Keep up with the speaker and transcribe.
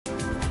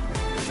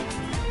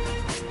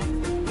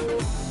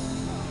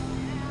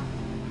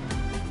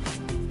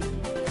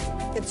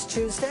It's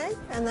Tuesday,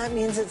 and that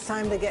means it's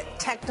time to get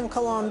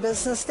technical on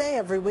business day.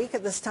 Every week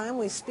at this time,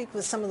 we speak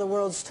with some of the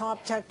world's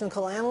top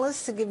technical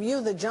analysts to give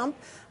you the jump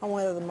on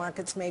whether the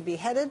markets may be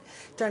headed.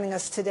 Joining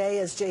us today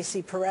is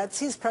Parets.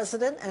 He's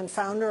president and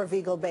founder of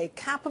Eagle Bay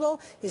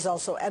Capital. He's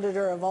also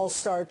editor of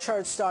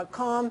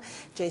allstarcharts.com.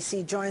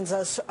 JC joins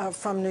us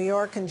from New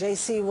York, and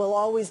JC will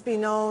always be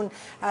known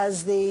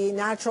as the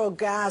natural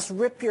gas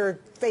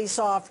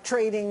rip-your-face-off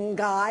trading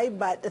guy,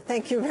 but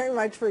thank you very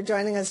much for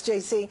joining us,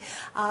 JC.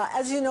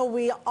 As you know,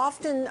 we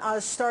often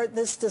start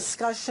this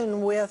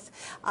discussion with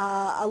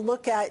a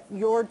look at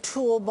your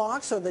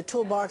toolbox, or the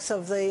toolbox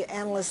of the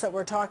analysts that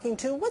we're talking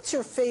to. What's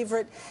your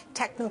favorite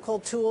technical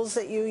tools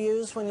that you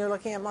use when you're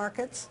looking at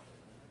markets?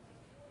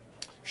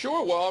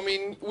 Sure. Well, I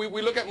mean,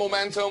 we look at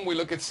momentum, we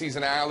look at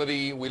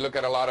seasonality, we look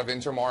at a lot of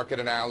intermarket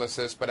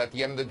analysis, but at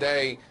the end of the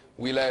day,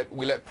 we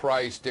let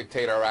price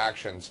dictate our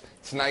actions.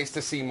 It's nice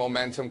to see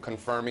momentum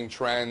confirming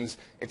trends.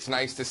 It's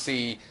nice to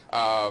see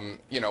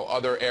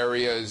other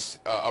areas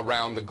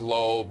around the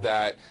globe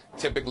that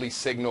typically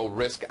signal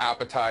risk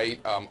appetite,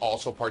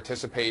 also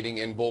participating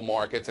in bull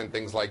markets and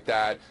things like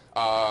that.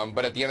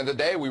 But at the end of the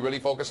day, we really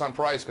focus on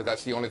price because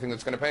that's the only thing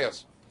that's going to pay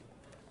us.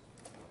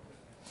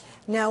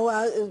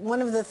 Now, one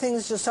of the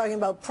things, just talking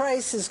about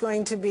price, is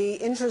going to be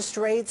interest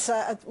rates.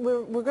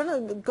 We're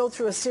going to go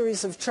through a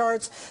series of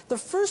charts. The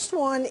first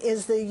one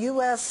is the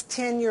U.S.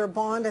 10-year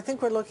bond. I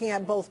think we're looking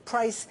at both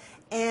price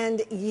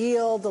and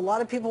yield. A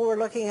lot of people were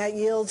looking at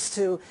yields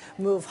to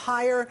move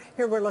higher.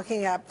 Here we're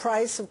looking at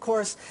price. Of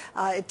course,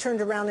 it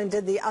turned around and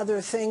did the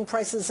other thing.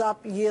 Prices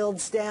up,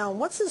 yields down.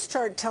 What's this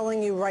chart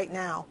telling you right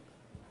now?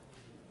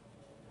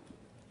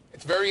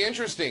 It's very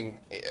interesting.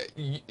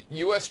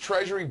 U.S.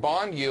 Treasury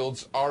bond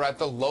yields are at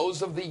the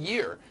lows of the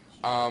year.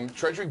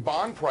 Treasury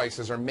bond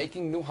prices are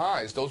making new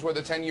highs. Those were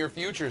the 10-year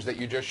futures that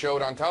you just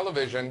showed on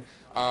television,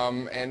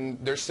 and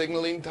they're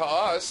signaling to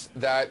us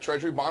that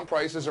Treasury bond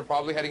prices are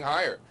probably heading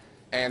higher.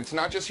 And it's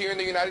not just here in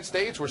the United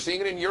States. We're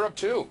seeing it in Europe,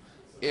 too.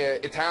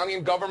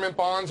 Italian government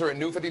bonds are at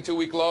new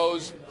 52-week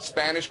lows.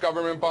 Spanish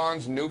government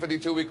bonds, new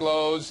 52-week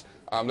lows.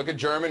 Look at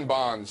German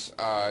bonds,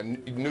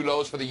 new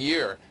lows for the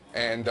year.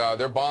 And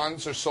their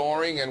bonds are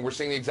soaring, and we're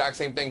seeing the exact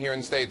same thing here in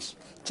the States.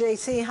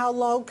 JC, how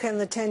low can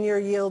the 10-year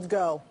yield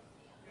go?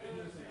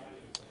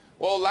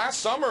 Well,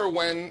 last summer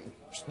when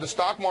the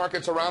stock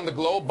markets around the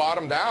globe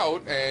bottomed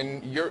out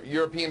and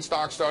European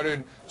stocks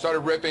started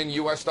ripping,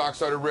 U.S. stocks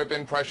started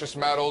ripping, precious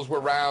metals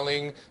were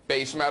rallying,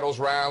 base metals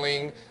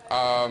rallying,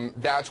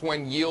 that's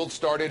when yields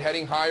started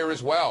heading higher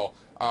as well.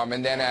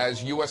 And then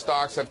as U.S.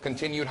 stocks have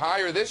continued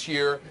higher this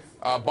year,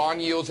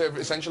 bond yields have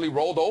essentially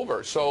rolled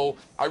over. So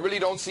I really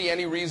don't see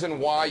any reason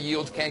why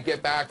yields can't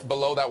get back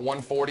below that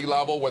 140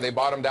 level where they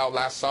bottomed out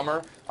last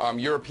summer.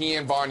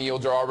 European bond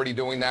yields are already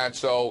doing that,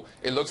 so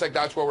it looks like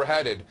that's where we're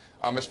headed.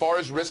 As far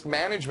as risk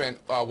management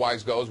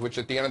wise goes, which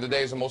at the end of the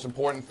day is the most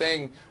important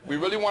thing, we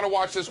really want to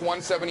watch this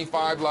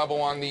 175 level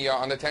on the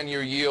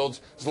 10-year yields.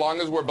 As long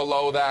as we're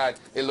below that,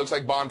 it looks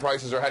like bond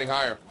prices are heading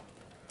higher.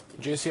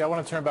 JC, I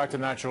want to turn back to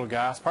natural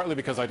gas, partly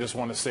because I just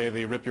want to say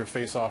the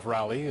rip-your-face-off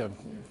rally. And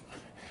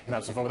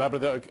have some fun with that.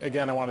 But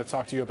again, I want to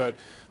talk to you about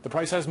the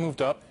price has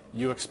moved up.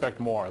 You expect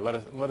more. Let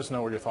us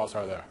know what your thoughts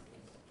are there.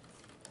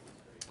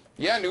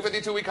 Yeah, new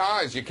 52-week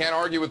highs. You can't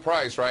argue with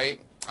price, right?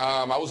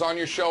 I was on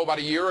your show about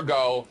a year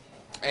ago,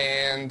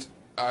 and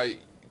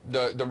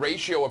the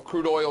ratio of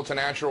crude oil to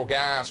natural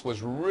gas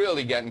was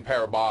really getting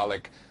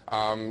parabolic.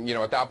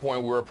 At that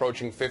point, we were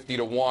approaching 50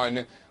 to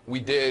 1. We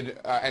did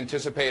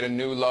anticipate a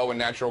new low in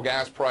natural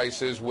gas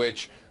prices,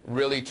 which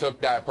really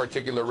took that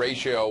particular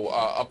ratio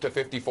up to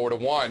 54 to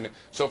 1.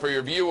 So for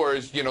your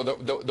viewers,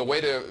 the way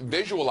to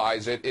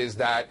visualize it is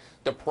that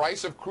the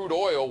price of crude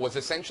oil was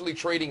essentially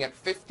trading at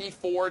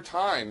 54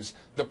 times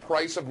the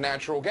price of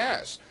natural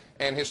gas.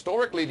 And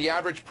historically, the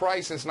average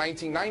price since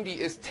 1990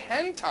 is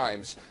 10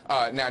 times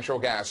natural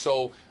gas.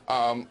 So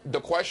the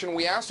question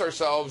we asked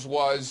ourselves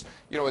was,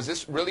 is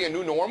this really a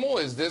new normal?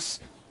 Is this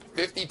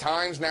 50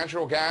 times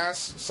natural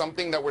gas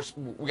something that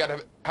we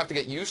have to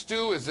get used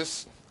to? Is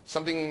this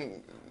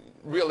something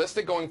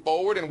realistic going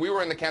forward? And we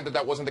were in the camp that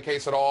that wasn't the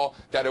case at all,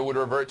 that it would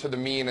revert to the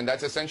mean, and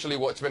that's essentially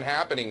what's been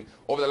happening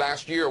over the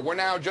last year. We're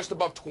now just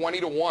above 20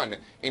 to 1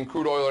 in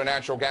crude oil to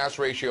natural gas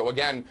ratio,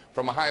 again,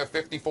 from a high of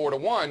 54 to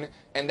 1,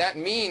 and that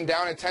mean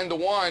down at 10 to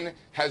 1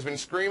 has been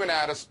screaming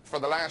at us for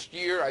the last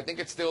year. I think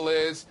it still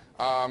is.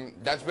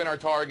 That's been our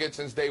target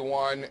since day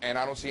one, and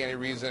I don't see any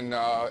reason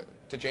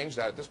to change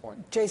that at this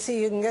point. JC,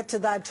 you can get to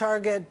that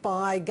target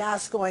by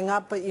gas going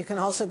up, but you can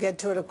also get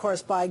to it, of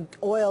course, by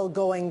oil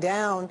going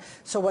down.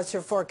 So what's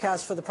your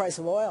forecast for the price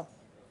of oil?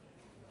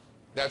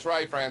 That's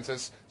right,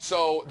 Francis.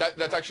 So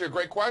that's actually a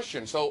great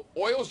question. So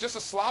oil is just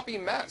a sloppy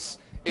mess.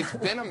 It's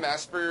been a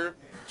mess for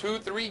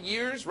 2-3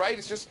 years, right?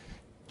 It's just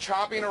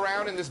chopping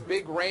around in this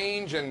big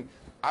range, and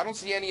I don't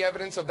see any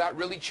evidence of that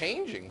really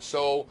changing.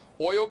 So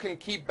oil can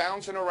keep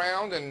bouncing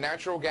around and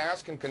natural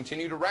gas can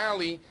continue to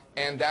rally,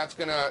 and that's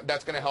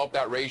gonna help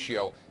that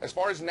ratio. As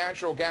far as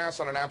natural gas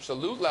on an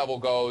absolute level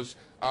goes,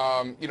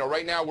 you know,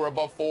 right now we're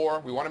above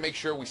 4. We want to make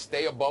sure we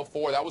stay above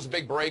 4. That was a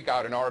big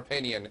breakout in our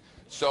opinion.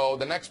 So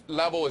the next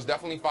level is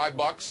definitely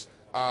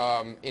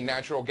 $5 in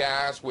natural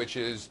gas, which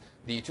is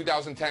the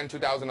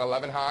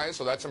 2010-2011 highs,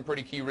 so that's some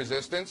pretty key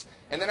resistance.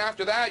 And then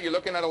after that, you're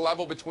looking at a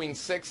level between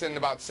 6 and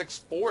about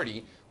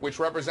 640, which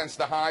represents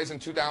the highs in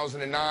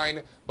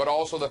 2009, but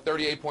also the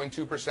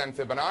 38.2%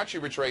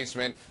 Fibonacci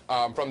retracement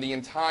from the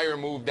entire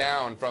move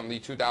down from the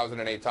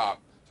 2008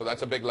 top. So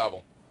that's a big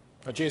level.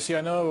 JC,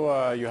 I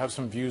know you have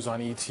some views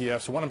on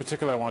ETFs. One in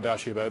particular I wanted to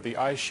ask you about, the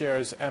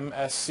iShares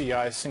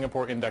MSCI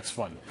Singapore Index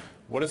Fund.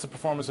 What does the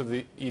performance of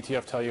the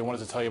ETF tell you, and what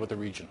does it tell you about the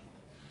region?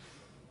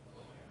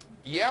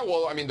 Yeah,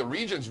 well, I mean, the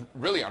region's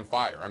really on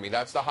fire. I mean,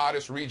 that's the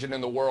hottest region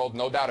in the world,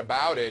 no doubt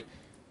about it.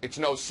 It's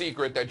no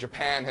secret that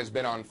Japan has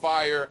been on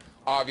fire.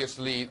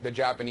 Obviously, the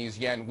Japanese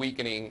yen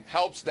weakening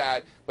helps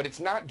that, but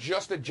it's not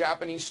just a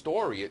Japanese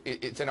story.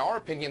 It's, in our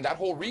opinion, that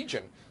whole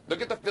region.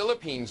 Look at the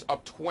Philippines,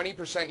 up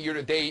 20% year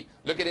to date.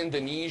 Look at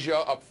Indonesia,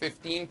 up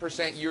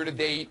 15% year to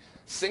date.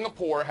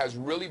 Singapore has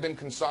really been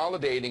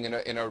consolidating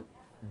in a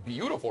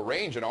beautiful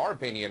range, in our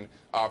opinion,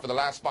 for the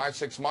last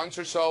 5-6 months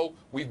or so.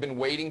 We've been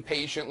waiting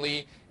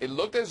patiently. It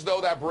looked as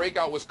though that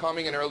breakout was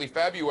coming in early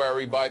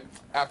February, but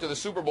after the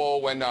Super Bowl,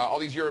 when all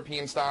these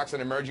European stocks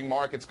and emerging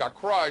markets got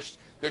crushed,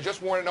 there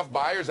just weren't enough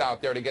buyers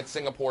out there to get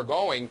Singapore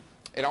going.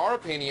 In our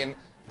opinion,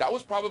 that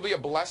was probably a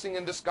blessing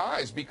in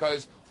disguise,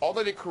 because all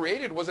that it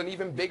created was an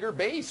even bigger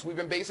base. We've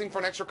been basing for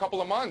an extra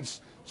couple of months.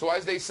 So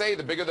as they say,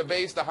 the bigger the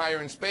base, the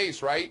higher in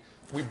space, right?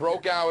 We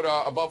broke out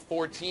above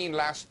 14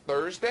 last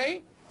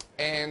Thursday,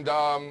 and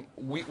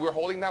we're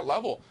holding that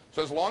level.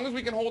 So as long as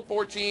we can hold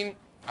 14,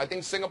 I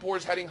think Singapore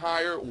is heading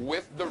higher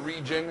with the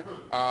region.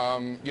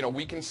 You know,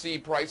 we can see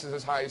prices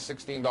as high as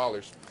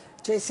 $16.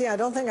 JC, I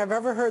don't think I've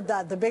ever heard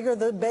that. The bigger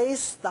the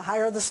base, the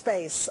higher the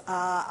space.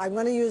 I'm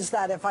going to use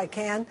that if I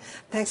can.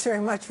 Thanks very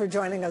much for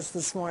joining us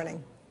this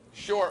morning.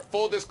 Sure.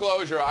 Full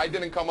disclosure, I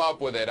didn't come up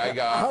with it. I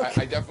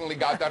definitely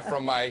got that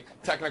from my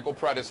technical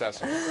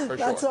predecessor, for sure.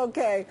 That's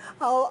okay.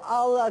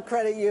 I'll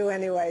credit you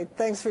anyway.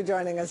 Thanks for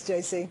joining us,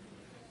 JC.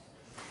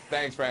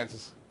 Thanks,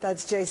 Francis.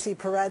 That's JC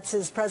Parets,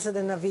 is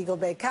president of Eagle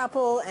Bay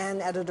Capital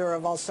and editor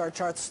of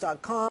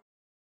allstarcharts.com.